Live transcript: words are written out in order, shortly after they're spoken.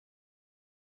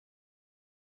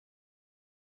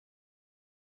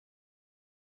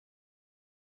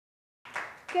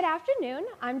Good afternoon.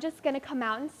 I'm just going to come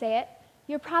out and say it.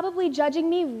 You're probably judging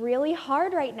me really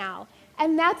hard right now.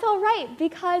 And that's all right,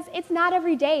 because it's not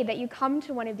every day that you come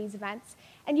to one of these events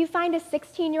and you find a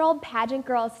 16-year-old pageant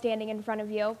girl standing in front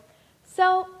of you.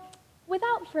 So,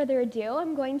 without further ado,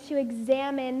 I'm going to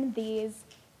examine these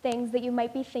things that you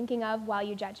might be thinking of while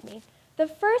you judge me. The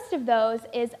first of those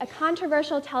is a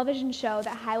controversial television show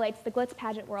that highlights the glitz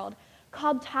pageant world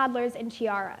called Toddlers in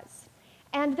Tiaras.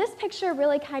 And this picture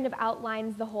really kind of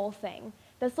outlines the whole thing.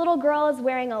 This little girl is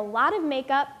wearing a lot of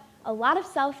makeup, a lot of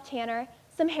self-tanner,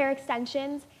 some hair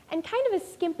extensions, and kind of a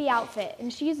skimpy outfit,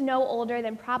 and she's no older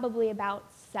than probably about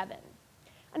 7.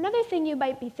 Another thing you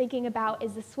might be thinking about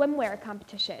is the swimwear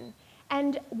competition.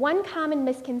 And one common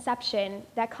misconception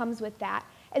that comes with that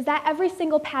is that every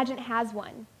single pageant has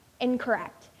one.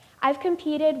 Incorrect. I've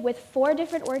competed with 4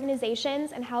 different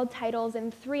organizations and held titles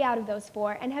in 3 out of those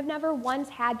 4 and have never once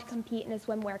had to compete in a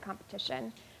swimwear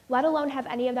competition, let alone have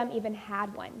any of them even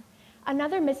had one.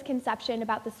 Another misconception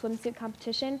about the swimsuit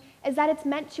competition is that it's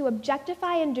meant to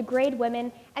objectify and degrade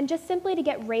women and just simply to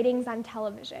get ratings on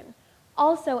television.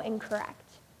 Also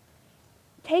incorrect.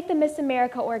 Take the Miss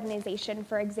America organization,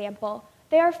 for example.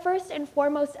 They are first and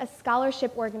foremost a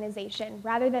scholarship organization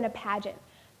rather than a pageant.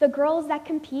 The girls that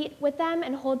compete with them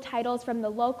and hold titles from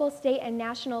the local, state, and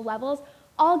national levels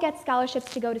all get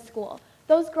scholarships to go to school.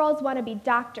 Those girls want to be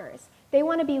doctors. They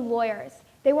want to be lawyers.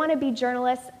 They want to be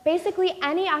journalists. Basically,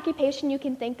 any occupation you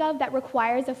can think of that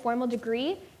requires a formal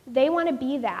degree, they want to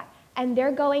be that, and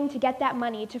they're going to get that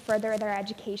money to further their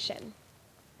education.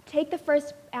 Take the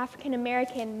first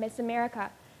African-American Miss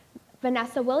America,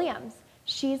 Vanessa Williams.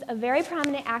 She's a very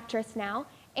prominent actress now,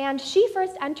 and she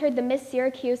first entered the Miss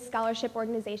Syracuse Scholarship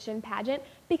Organization pageant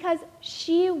because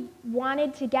she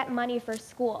wanted to get money for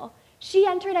school. She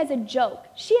entered as a joke.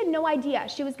 She had no idea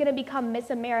she was going to become Miss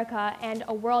America and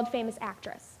a world-famous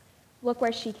actress. Look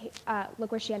where she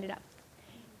ended up.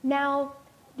 Now,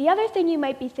 the other thing you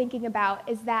might be thinking about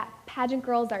is that pageant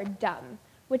girls are dumb,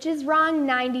 which is wrong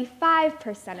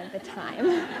 95% of the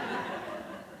time.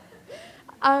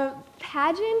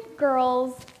 Pageant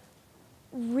girls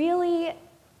really,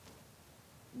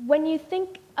 when you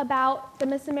think about the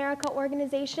Miss America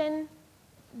organization,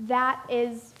 that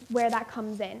is where that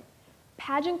comes in.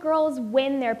 Pageant girls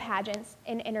win their pageants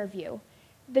in interview.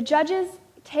 The judges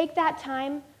take that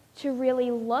time to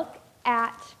really look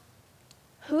at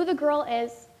who the girl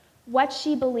is, what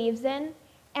she believes in,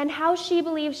 and how she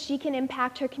believes she can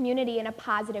impact her community in a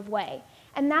positive way.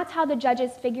 And that's how the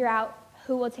judges figure out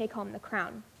who will take home the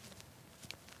crown.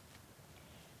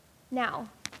 Now,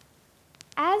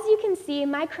 as you can see,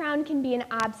 my crown can be an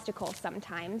obstacle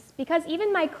sometimes, because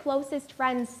even my closest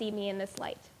friends see me in this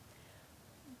light.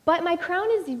 But my crown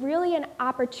is really an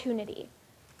opportunity.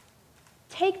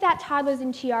 Take that toddlers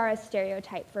in tiaras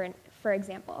stereotype, for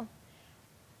example.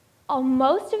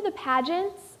 Most of the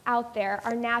pageants out there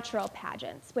are natural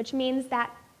pageants, which means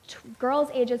that girls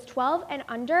ages 12 and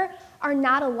under are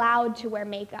not allowed to wear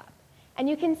makeup. And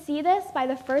you can see this by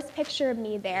the first picture of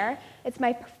me there. It's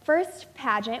my first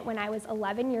pageant when I was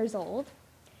 11 years old.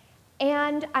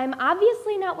 And I'm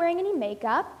obviously not wearing any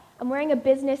makeup. I'm wearing a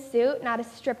business suit, not a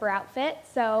stripper outfit,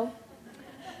 so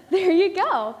there you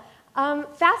go.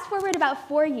 Fast forward about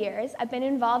 4 years. I've been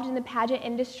involved in the pageant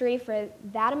industry for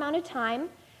that amount of time.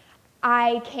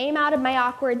 I came out of my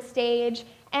awkward stage,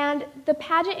 and the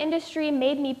pageant industry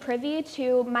made me privy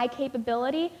to my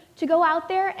capability to go out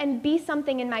there and be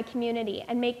something in my community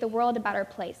and make the world a better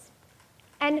place.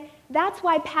 And that's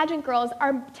why pageant girls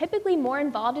are typically more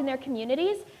involved in their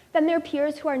communities than their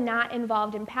peers who are not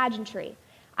involved in pageantry.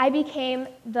 I became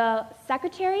the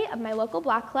secretary of my local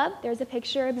block club. There's a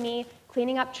picture of me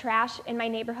cleaning up trash in my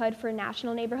neighborhood for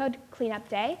National Neighborhood Cleanup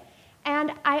Day.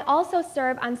 And I also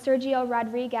serve on Sergio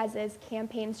Rodriguez's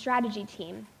campaign strategy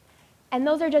team. And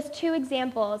those are just 2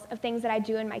 examples of things that I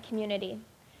do in my community.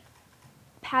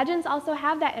 Pageants also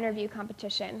have that interview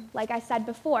competition, like I said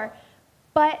before,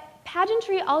 but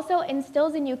pageantry also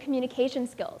instills in you communication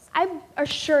skills. I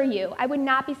assure you, I would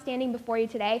not be standing before you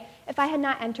today if I had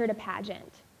not entered a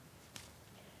pageant.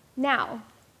 Now,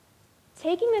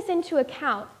 taking this into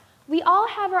account, we all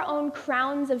have our own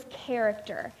crowns of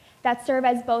character that serve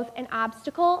as both an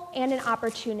obstacle and an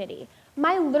opportunity.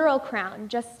 My literal crown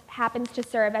just happens to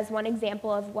serve as one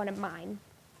example of one of mine.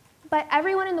 But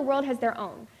everyone in the world has their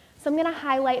own. So I'm going to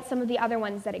highlight some of the other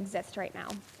ones that exist right now.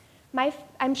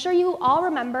 I'm sure you all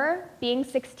remember being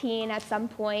 16 at some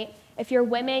point. If you're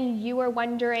women, you were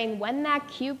wondering when that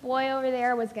cute boy over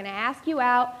there was going to ask you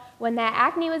out, when that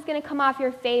acne was going to come off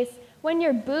your face, when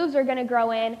your boobs are going to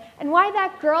grow in, and why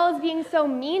that girl is being so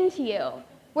mean to you.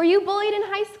 Were you bullied in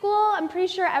high school? I'm pretty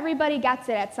sure everybody gets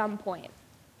it at some point.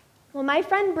 Well, my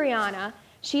friend Brianna,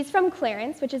 she's from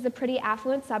Clarence, which is a pretty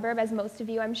affluent suburb, as most of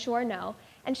you I'm sure know,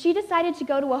 and she decided to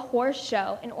go to a horse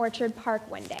show in Orchard Park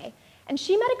one day. And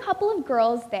she met a couple of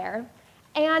girls there,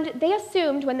 and they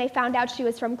assumed when they found out she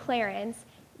was from Clarence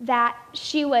that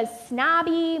she was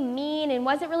snobby, mean, and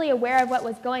wasn't really aware of what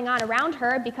was going on around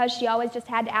her because she always just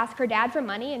had to ask her dad for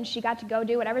money and she got to go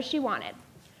do whatever she wanted.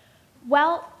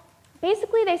 Well,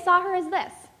 basically they saw her as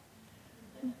this.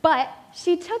 But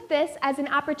she took this as an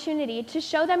opportunity to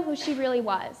show them who she really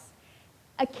was.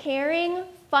 A caring,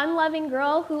 fun-loving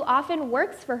girl who often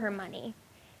works for her money.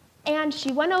 And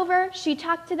she went over, she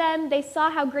talked to them, they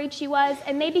saw how great she was,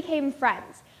 and they became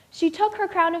friends. She took her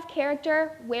crown of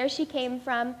character, where she came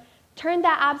from, turned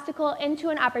that obstacle into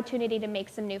an opportunity to make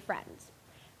some new friends.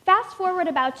 Fast forward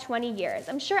about 20 years.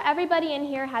 I'm sure everybody in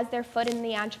here has their foot in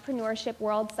the entrepreneurship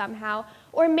world somehow,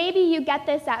 or maybe you get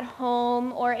this at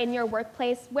home or in your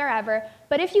workplace, wherever.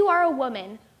 But if you are a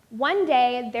woman, one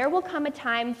day there will come a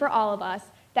time for all of us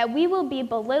that we will be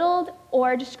belittled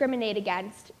or discriminated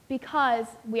against because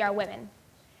we are women.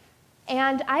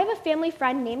 And I have a family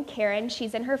friend named Karen.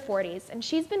 She's in her 40s, and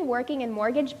she's been working in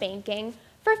mortgage banking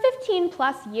for 15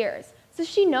 plus years, so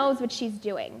she knows what she's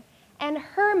doing. And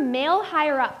her male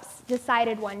higher-ups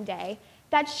decided one day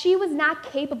that she was not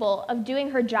capable of doing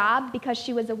her job because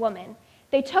she was a woman.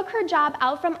 They took her job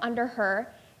out from under her,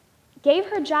 gave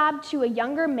her job to a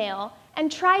younger male,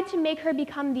 and tried to make her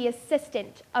become the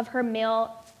assistant of her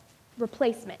male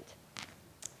replacement.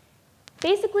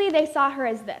 Basically, they saw her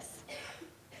as this.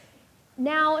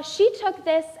 Now, she took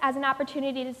this as an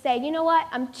opportunity to say, you know what,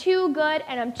 I'm too good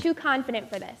and I'm too confident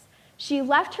for this. She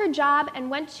left her job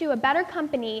and went to a better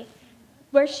company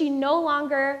where she no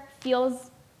longer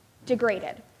feels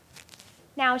degraded.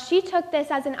 Now, she took this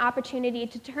as an opportunity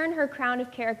to turn her crown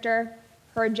of character,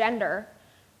 her gender,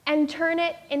 and turn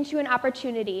it into an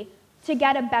opportunity to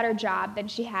get a better job than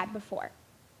she had before.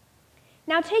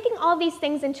 Now, taking all these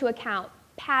things into account,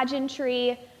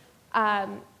 pageantry,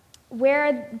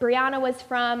 where Brianna was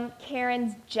from,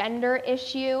 Karen's gender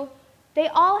issue, they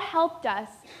all helped us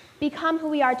become who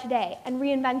we are today and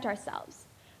reinvent ourselves.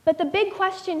 But the big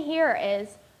question here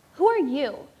is, who are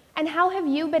you, and how have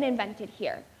you been invented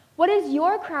here? What is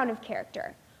your crown of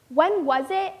character? When was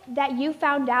it that you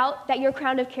found out that your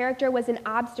crown of character was an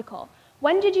obstacle?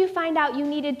 When did you find out you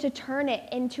needed to turn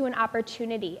it into an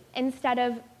opportunity instead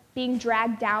of being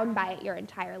dragged down by it your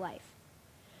entire life?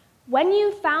 When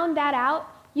you found that out,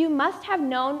 you must have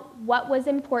known what was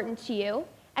important to you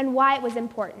and why it was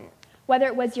important. Whether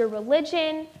it was your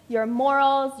religion, your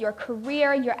morals, your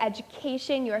career, your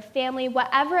education, your family,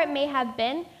 whatever it may have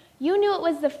been, you knew it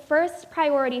was the first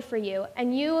priority for you,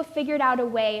 and you figured out a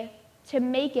way to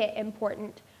make it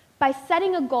important by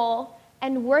setting a goal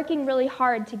and working really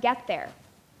hard to get there.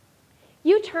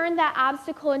 You turned that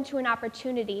obstacle into an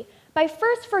opportunity by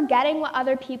first forgetting what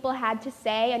other people had to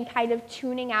say and kind of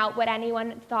tuning out what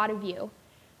anyone thought of you.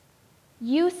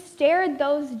 You stared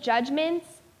those judgments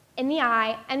in the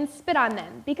eye and spit on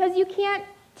them, because you can't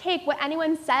take what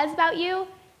anyone says about you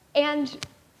and,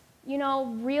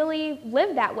 really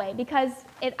live that way, because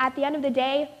at the end of the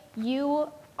day, you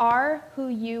are who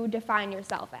you define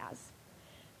yourself as.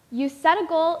 You set a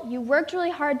goal, you worked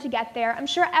really hard to get there. I'm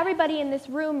sure everybody in this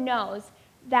room knows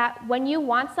that when you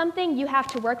want something, you have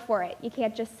to work for it. You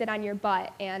can't just sit on your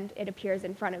butt and it appears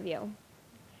in front of you.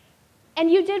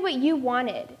 And you did what you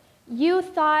wanted. You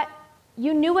thought,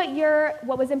 you knew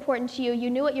what was important to you, you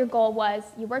knew what your goal was,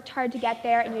 you worked hard to get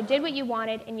there, and you did what you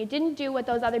wanted, and you didn't do what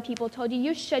those other people told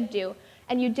you should do,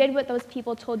 and you did what those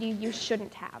people told you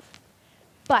shouldn't have.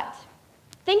 But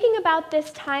thinking about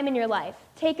this time in your life,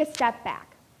 take a step back.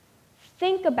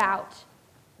 Think about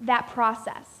that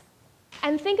process.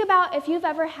 And think about if you've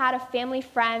ever had a family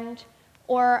friend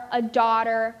or a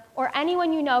daughter or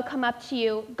anyone you know come up to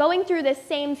you going through this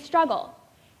same struggle.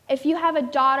 If you have a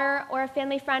daughter or a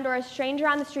family friend or a stranger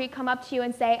on the street come up to you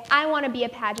and say, I want to be a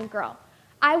pageant girl,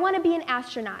 I want to be an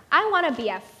astronaut, I want to be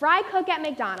a fry cook at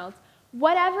McDonald's,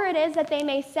 whatever it is that they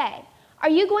may say, are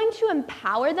you going to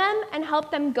empower them and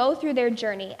help them go through their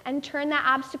journey and turn that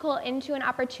obstacle into an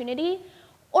opportunity?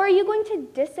 Or are you going to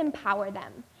disempower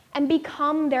them and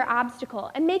become their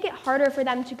obstacle and make it harder for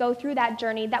them to go through that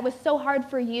journey that was so hard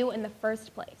for you in the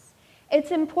first place?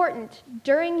 It's important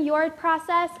during your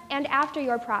process and after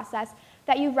your process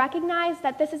that you recognize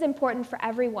that this is important for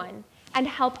everyone and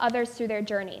help others through their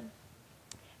journey.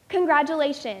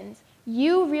 Congratulations.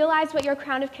 You realized what your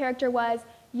crown of character was,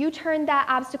 you turned that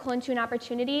obstacle into an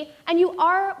opportunity, and you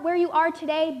are where you are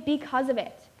today because of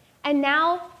it. And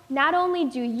now, not only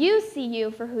do you see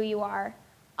you for who you are,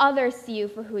 others see you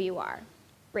for who you are.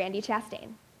 Brandy Chastain.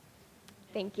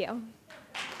 Thank you.